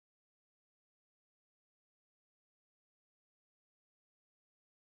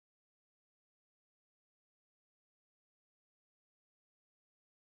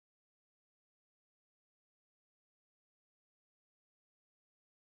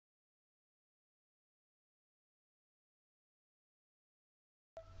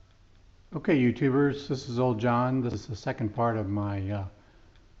Okay, YouTubers, this is Old John. This is the second part of my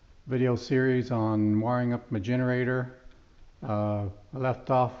video series on wiring up my generator. I left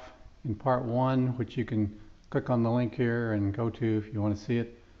off in part 1, which you can click on the link here and go to if you want to see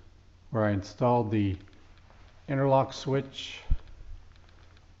it, where I installed the interlock switch,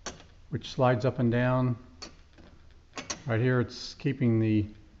 which slides up and down. Right here it's keeping the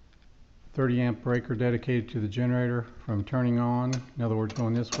 30 amp breaker dedicated to the generator from turning on, in other words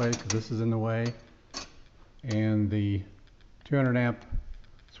going this way because this is in the way, and the 200 amp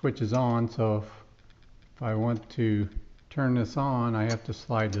switch is on, so if I want to turn this on I have to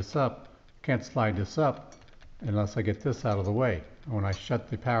slide this up. Can't slide this up unless I get this out of the way. When I shut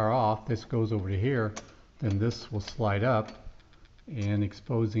the power off, this goes over to here, then this will slide up and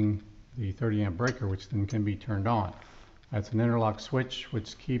exposing the 30 amp breaker, which then can be turned on. That's an interlock switch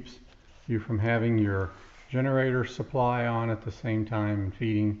which keeps you from having your generator supply on at the same time and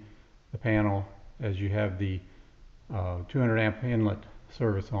feeding the panel as you have the 200 amp inlet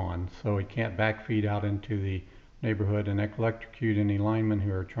service on, so it can't backfeed out into the neighborhood and electrocute any linemen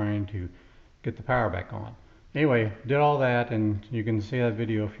who are trying to get the power back on. Anyway, did all that, and you can see that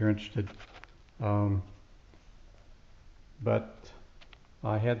video if you're interested. But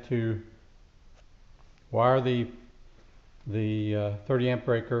I had to wire the 30 amp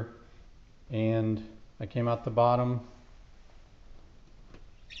breaker, and I came out the bottom,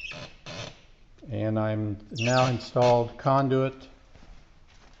 and I'm now installed conduit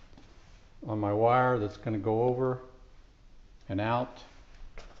on my wire that's going to go over and out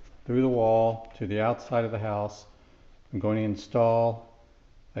through the wall to the outside of the house. I'm going to install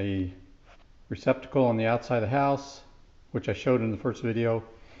a receptacle on the outside of the house, which I showed in the first video,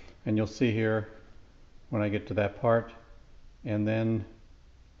 and you'll see here when I get to that part, and then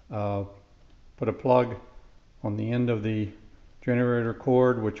put a plug on the end of the generator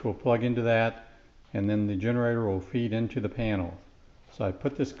cord, which will plug into that, and then the generator will feed into the panel. So I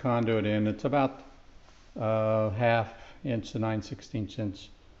put this conduit in. It's about 1/2 inch to 9/16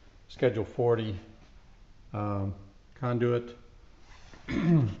 inch schedule 40 conduit.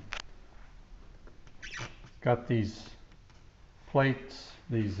 Got these plates,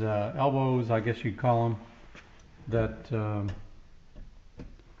 these elbows, I guess you'd call them, that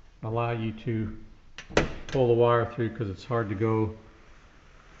allow you to pull the wire through, because it's hard to go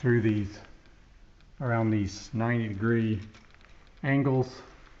through these around these 90-degree angles.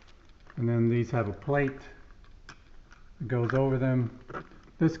 And then these have a plate that goes over them.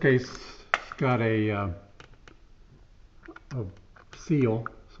 This case it's got a seal,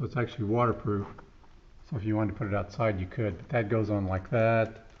 so it's actually waterproof, so if you wanted to put it outside you could, but that goes on like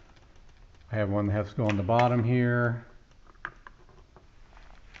that. I have one that has to go on the bottom here,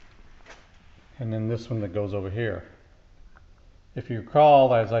 and then this one that goes over here. If you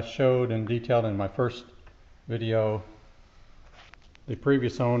recall, as I showed and detailed in my first video, the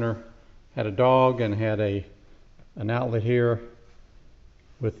previous owner had a dog and had an outlet here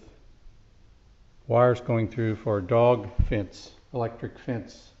with wires going through for a dog fence, electric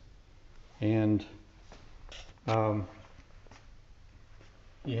fence, and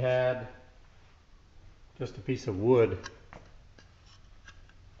he had just a piece of wood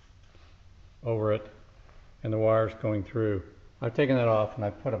over it and the wires going through. I've taken that off and I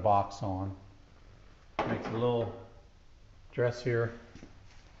put a box on. Makes a little dress here,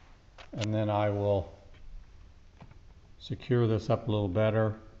 and then I will secure this up a little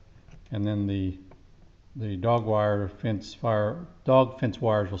better, and then the dog fence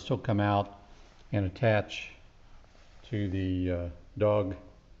wires will still come out and attach to the dog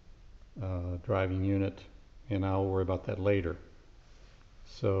driving unit, and I'll worry about that later.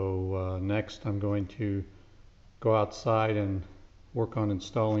 So next I'm going to go outside and work on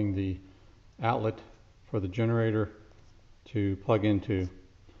installing the outlet for the generator to plug into.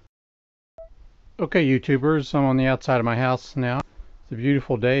 Okay, YouTubers, I'm on the outside of my house now. It's a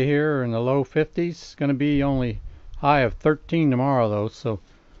beautiful day here in the low 50s. It's going to be only high of 13 tomorrow though, so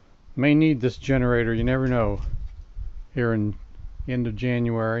may need this generator, you never know, here in end of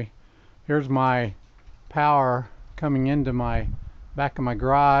January. Here's my power coming into my back of my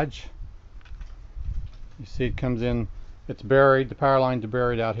garage. You see it comes in, it's buried, the power lines are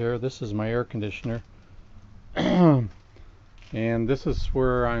buried out here. This is my air conditioner. And this is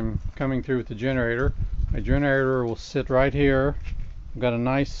where I'm coming through with the generator. My generator will sit right here. I've got a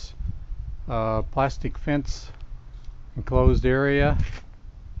nice plastic fence enclosed area,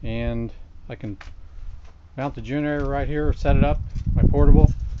 and I can mount the generator right here, set it up, my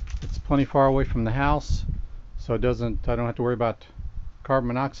portable. It's plenty far away from the house, so I don't have to worry about carbon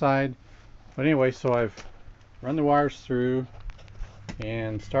monoxide. But anyway, so I've run the wires through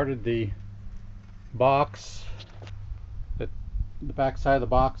and started the box, the back side of the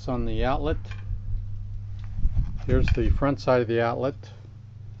box on the outlet. Here's the front side of the outlet,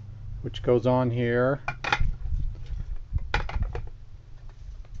 which goes on here.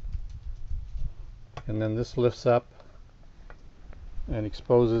 And then this lifts up and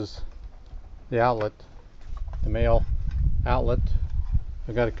exposes the outlet, the male outlet.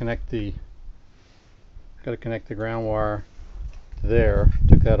 I've got to connect the ground wire to there.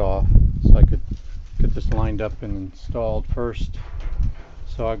 Took that off so I could get this lined up and installed first.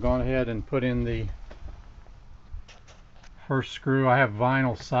 So I've gone ahead and put in the first screw. I have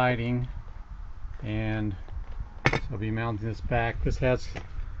vinyl siding, and so I'll be mounting this back. This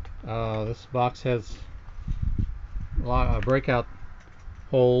box has a lot of breakout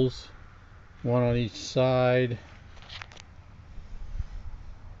holes, one on each side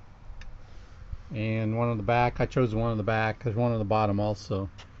and one on the back. I chose one on the back. There's one on the bottom also.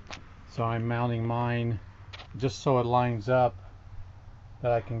 So I'm mounting mine just so it lines up,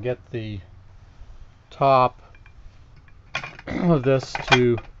 that I can get the top of this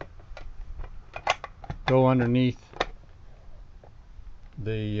to go underneath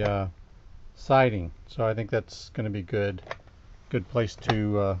the siding. So I think that's going to be good place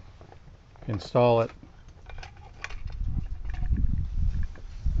to install it.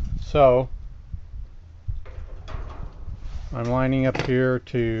 So I'm lining up here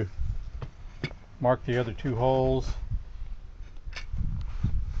to mark the other two holes.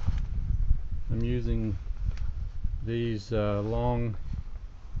 I'm using these long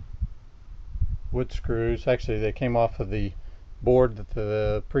wood screws. Actually, they came off of the board that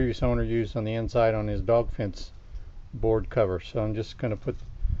the previous owner used on the inside on his dog fence board cover. So I'm just going to put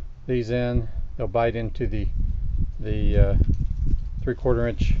these in. They'll bite into the 3/4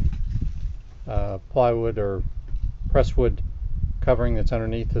 inch plywood or presswood covering that's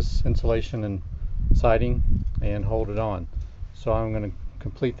underneath this insulation and siding, and hold it on. So I'm going to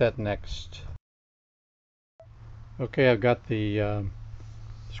complete that next. Okay, I've got the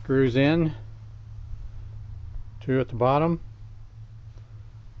screws in, two at the bottom,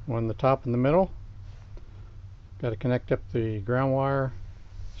 one at the top in the middle. Got to connect up the ground wire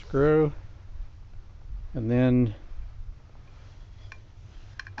screw, and then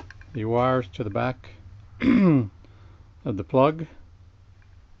the wires to the back of the plug.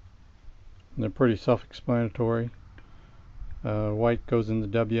 And they're pretty self-explanatory. White goes in the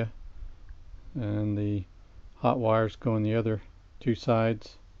W, and the hot wires go in the other two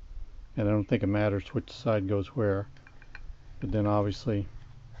sides. And I don't think it matters which side goes where. But then obviously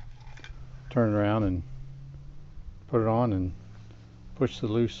turn around and put it on and push the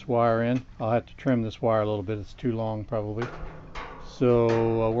loose wire in. I'll have to trim this wire a little bit. It's too long probably.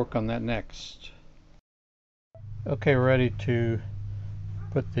 So I'll work on that next. Okay, we're ready to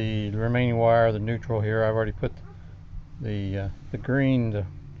put the remaining wire, the neutral here. I've already put the green, the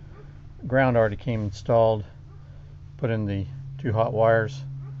ground already came installed. Put in the two hot wires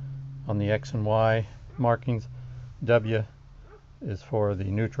on the X and Y markings. W is for the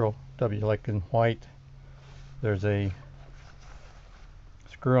neutral, W like in white. There's a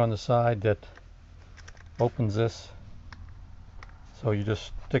screw on the side that opens this, so you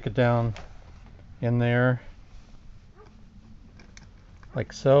just stick it down in there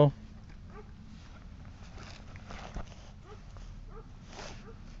like so.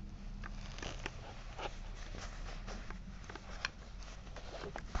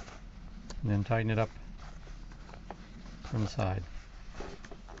 And then tighten it up from the side.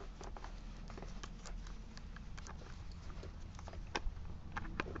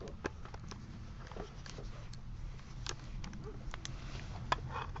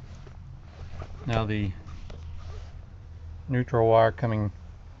 Now the neutral wire coming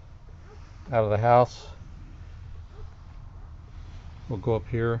out of the house will go up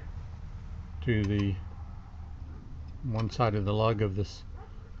here to the one side of the lug of this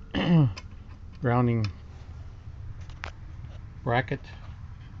grounding bracket,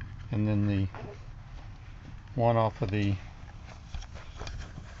 and then the one off of the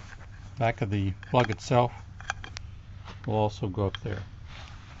back of the plug itself will also go up there.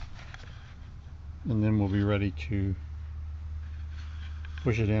 And then we'll be ready to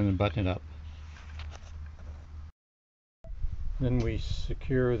push it in and button it up. Then we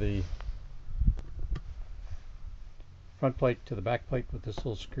secure the front plate to the back plate with this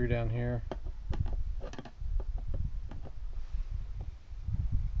little screw down here.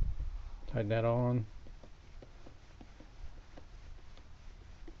 Tighten that on.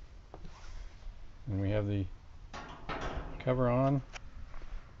 And we have the cover on.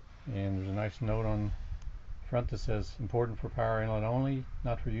 And there's a nice note on front that says, important for power inlet only,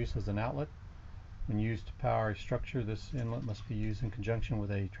 not for use as an outlet. When used to power a structure, this inlet must be used in conjunction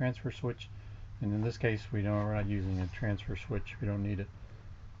with a transfer switch. And in this case, we're not using a transfer switch. We don't need it.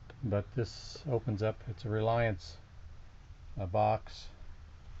 But this opens up. It's a Reliance box.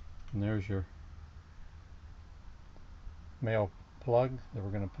 And there's your male plug that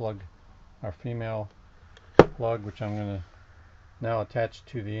we're going to plug our female plug, which I'm going to now attach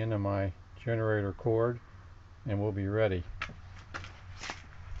to the end of my generator cord, and we'll be ready. So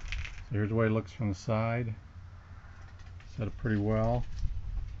here's the way it looks from the side. Set up pretty well.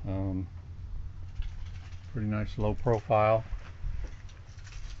 Pretty nice low profile.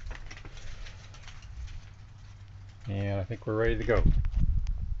 And I think we're ready to go.